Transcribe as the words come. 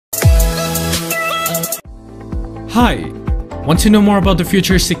Hi! Want to know more about the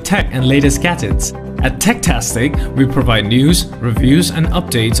futuristic tech and latest gadgets? At Techtastic, we provide news, reviews and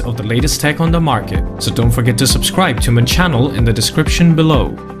updates of the latest tech on the market, so don't forget to subscribe to my channel in the description below.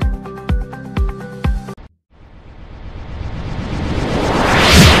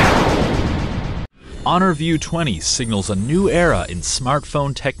 Honor View 20 signals a new era in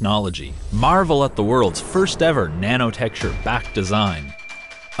smartphone technology. Marvel at the world's first ever nanotexture back design.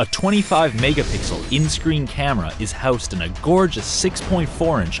 A 25 megapixel in-screen camera is housed in a gorgeous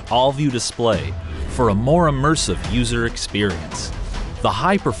 6.4-inch all-view display for a more immersive user experience. The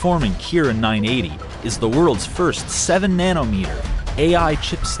high-performing Kirin 980 is the world's first 7nm AI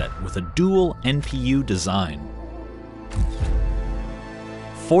chipset with a dual NPU design.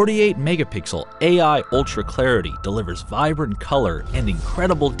 48 megapixel AI Ultra Clarity delivers vibrant color and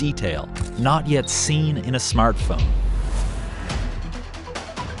incredible detail not yet seen in a smartphone.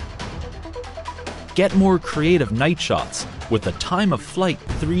 Get more creative night shots with the time-of-flight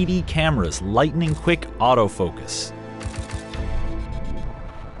 3D camera's lightning-quick autofocus.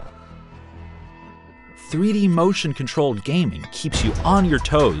 3D motion-controlled gaming keeps you on your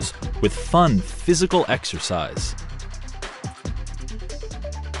toes with fun physical exercise.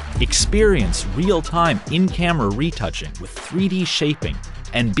 Experience real-time in-camera retouching with 3D shaping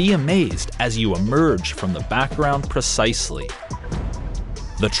and be amazed as you emerge from the background precisely.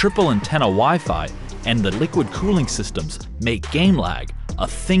 The triple antenna Wi-Fi and the liquid cooling systems make game lag a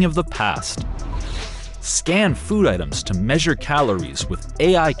thing of the past. Scan food items to measure calories with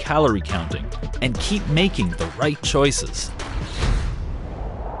AI calorie counting and keep making the right choices.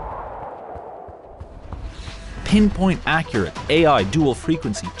 Pinpoint accurate AI dual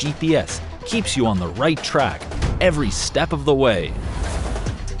frequency GPS keeps you on the right track every step of the way.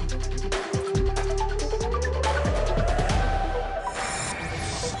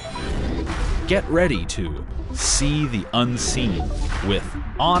 Get ready to see the unseen with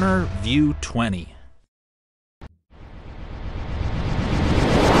Honor View 20.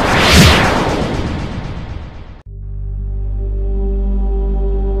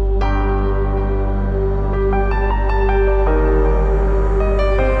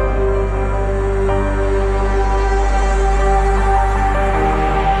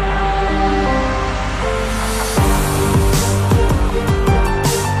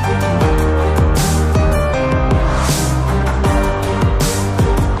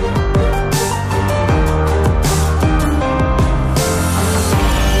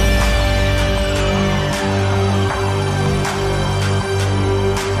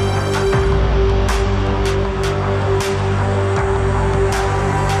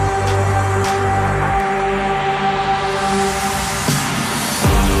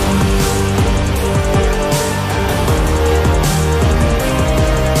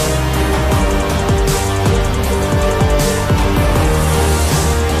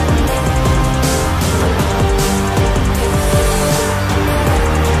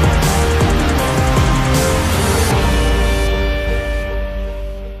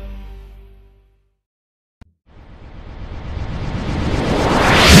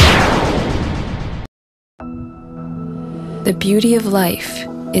 The beauty of life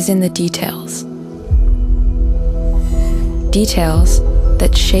is in the details. Details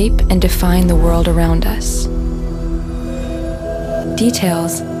that shape and define the world around us.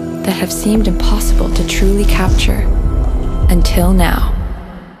 Details that have seemed impossible to truly capture until now.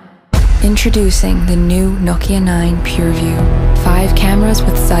 Introducing the new Nokia 9 PureView, 5 cameras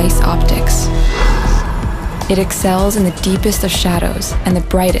with Zeiss optics. It excels in the deepest of shadows and the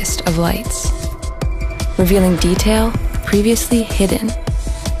brightest of lights, revealing detail previously hidden.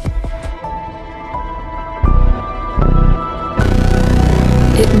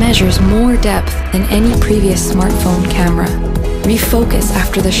 It measures more depth than any previous smartphone camera. Refocus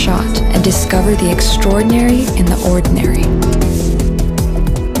after the shot and discover the extraordinary in the ordinary.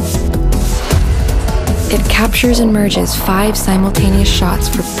 It captures and merges 5 simultaneous shots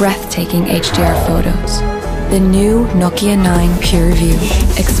for breathtaking HDR photos. The new Nokia 9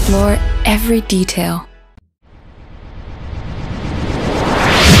 PureView. Explore every detail.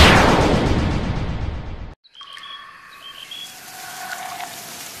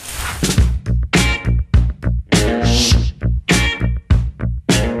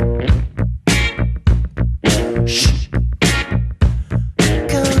 Keeps calling.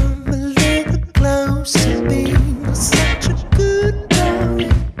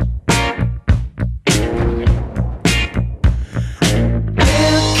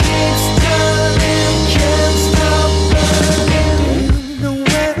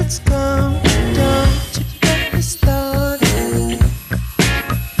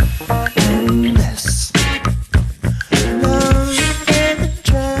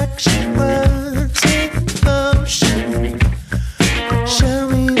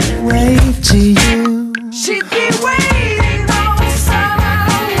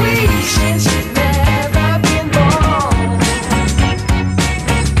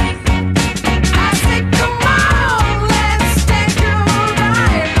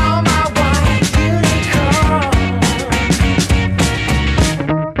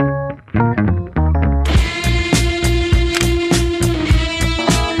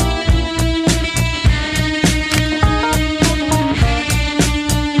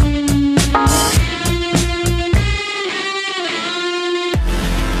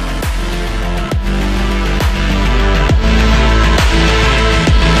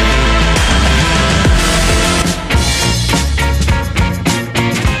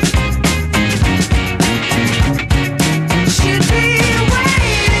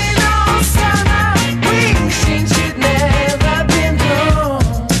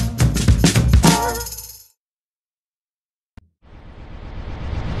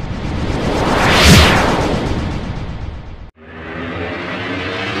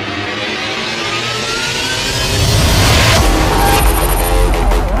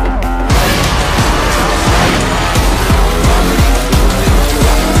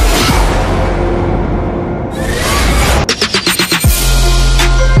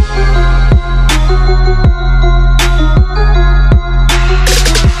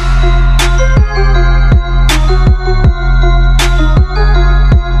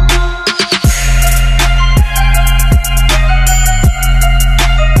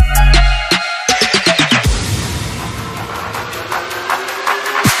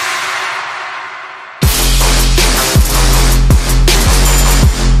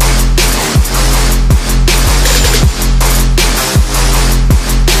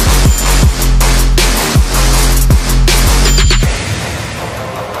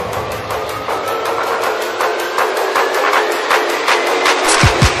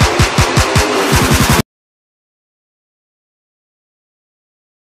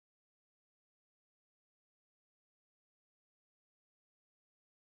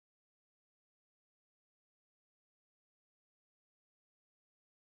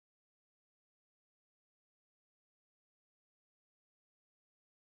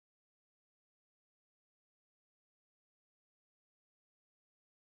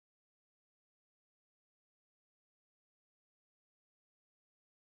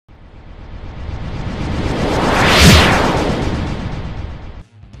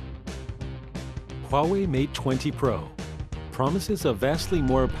 Huawei Mate 20 Pro promises a vastly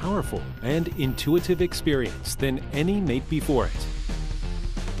more powerful and intuitive experience than any Mate before it.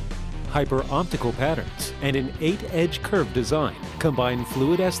 Hyper-optical patterns and an 8-edge curved design combine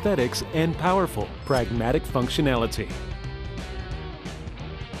fluid aesthetics and powerful, pragmatic functionality.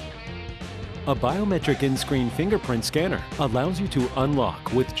 A biometric in-screen fingerprint scanner allows you to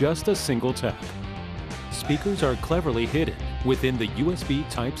unlock with just a single tap. Speakers are cleverly hidden within the USB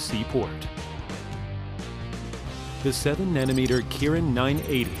Type-C port. The 7nm Kirin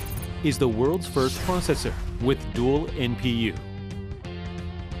 980 is the world's first processor with dual NPU.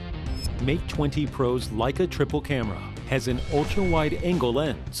 Mate 20 Pro's Leica triple camera has an ultra-wide angle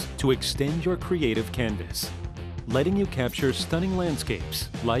lens to extend your creative canvas, letting you capture stunning landscapes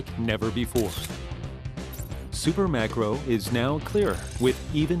like never before. Super Macro is now clearer with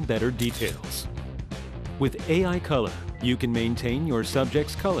even better details. With AI Color, you can maintain your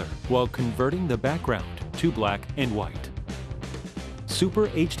subject's color while converting the background to black and white. Super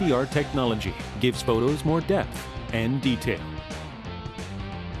HDR technology gives photos more depth and detail.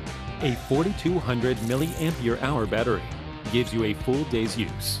 A 4200 mAh battery gives you a full day's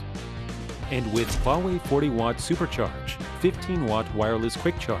use. And with Huawei 40-watt Supercharge, 15-watt wireless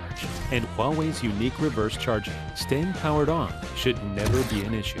quick charge, and Huawei's unique reverse charging, staying powered on should never be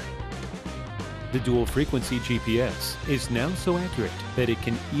an issue. The dual-frequency GPS is now so accurate that it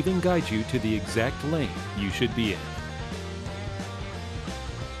can even guide you to the exact lane you should be in.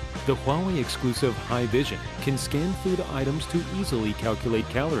 The Huawei exclusive High Vision can scan food items to easily calculate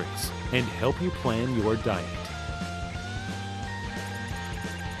calories and help you plan your diet.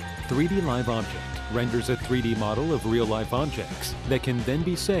 3D Live Object renders a 3D model of real-life objects that can then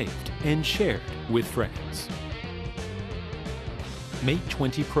be saved and shared with friends. Mate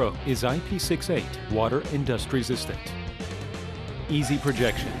 20 Pro is IP68 water and dust resistant. Easy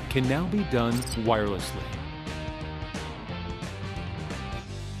projection can now be done wirelessly.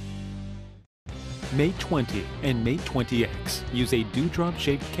 Mate 20 and Mate 20X use a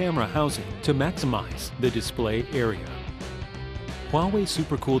dewdrop-shaped camera housing to maximize the display area. Huawei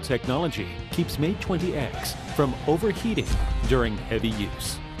SuperCool technology keeps Mate 20X from overheating during heavy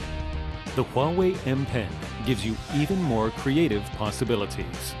use. The Huawei M Pen gives you even more creative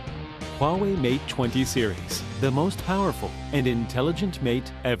possibilities. Huawei Mate 20 series, the most powerful and intelligent Mate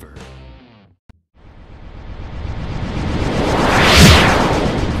ever.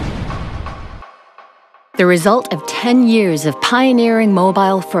 The result of 10 years of pioneering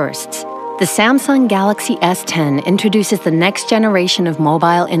mobile firsts, the Samsung Galaxy S10 introduces the next generation of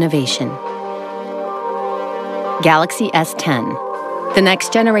mobile innovation. Galaxy S10. The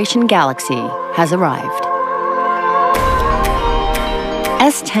next generation Galaxy has arrived.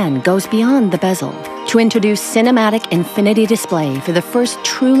 S10 goes beyond the bezel to introduce cinematic infinity display for the first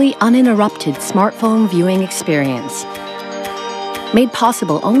truly uninterrupted smartphone viewing experience. Made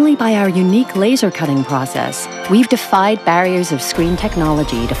possible only by our unique laser cutting process, we've defied barriers of screen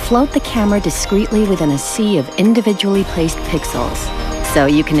technology to float the camera discreetly within a sea of individually placed pixels, so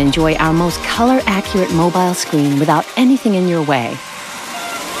you can enjoy our most color-accurate mobile screen without anything in your way.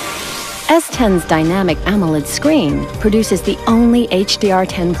 S10's dynamic AMOLED screen produces the only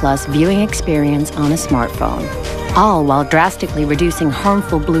HDR10+ viewing experience on a smartphone, all while drastically reducing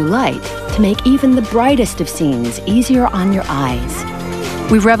harmful blue light to make even the brightest of scenes easier on your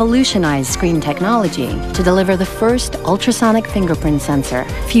eyes. We revolutionized screen technology to deliver the first ultrasonic fingerprint sensor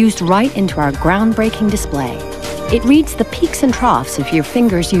fused right into our groundbreaking display. It reads the peaks and troughs of your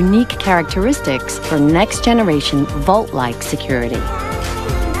finger's unique characteristics for next-generation vault-like security.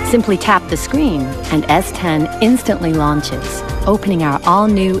 Simply tap the screen and S10 instantly launches, opening our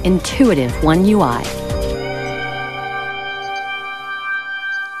all-new intuitive One UI.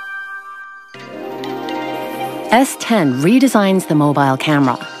 S10 redesigns the mobile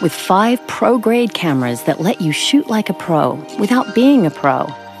camera with 5 pro-grade cameras that let you shoot like a pro without being a pro.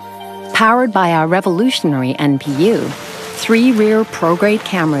 Powered by our revolutionary NPU, 3 rear pro-grade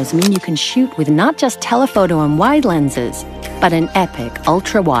cameras mean you can shoot with not just telephoto and wide lenses, but an epic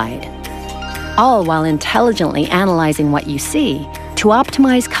ultra-wide. All while intelligently analyzing what you see to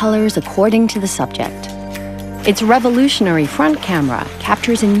optimize colors according to the subject. Its revolutionary front camera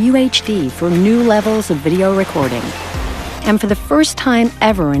captures in UHD for new levels of video recording. And for the first time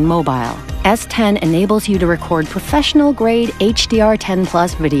ever in mobile, S10 enables you to record professional-grade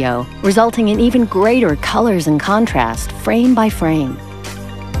HDR10+ video, resulting in even greater colors and contrast frame by frame.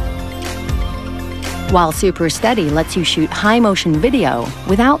 While Super Steady lets you shoot high-motion video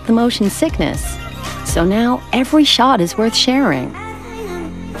without the motion sickness. So now every shot is worth sharing.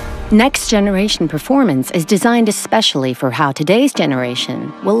 Next-generation performance is designed especially for how today's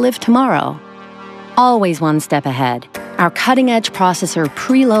generation will live tomorrow. always one step ahead. Our cutting-edge processor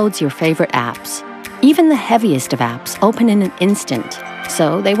preloads your favorite apps. Even the heaviest of apps open in an instant,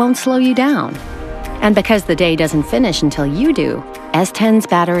 so they won't slow you down. And because the day doesn't finish until you do, S10's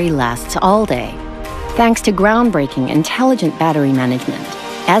battery lasts all day. Thanks to groundbreaking intelligent battery management,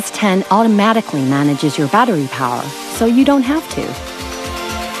 S10 automatically manages your battery power, so you don't have to.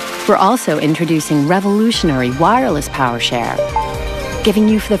 We're also introducing revolutionary wireless power share, giving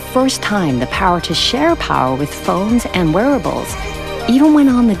you for the first time the power to share power with phones and wearables, even when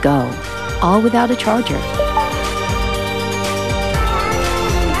on the go, all without a charger.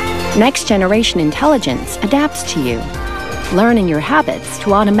 Next generation intelligence adapts to you, learning your habits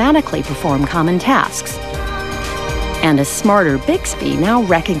to automatically perform common tasks. And a smarter Bixby now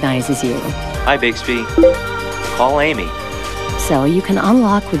recognizes you. Hi, Bixby. Call Amy. So you can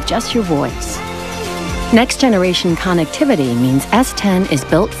unlock with just your voice. Next generation connectivity means S10 is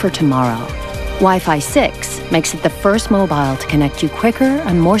built for tomorrow. Wi-Fi 6 makes it the first mobile to connect you quicker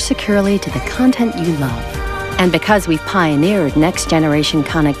and more securely to the content you love. And because we've pioneered next generation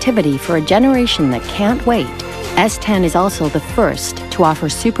connectivity for a generation that can't wait, S10 is also the first to offer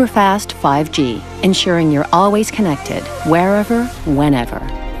super fast 5G, ensuring you're always connected, wherever, whenever.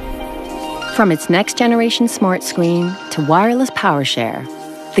 From its next generation smart screen to wireless power share,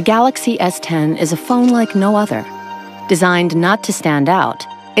 the Galaxy S10 is a phone like no other. Designed not to stand out,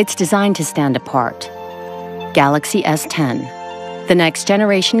 it's designed to stand apart. Galaxy S10. The next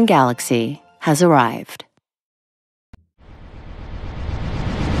generation Galaxy has arrived.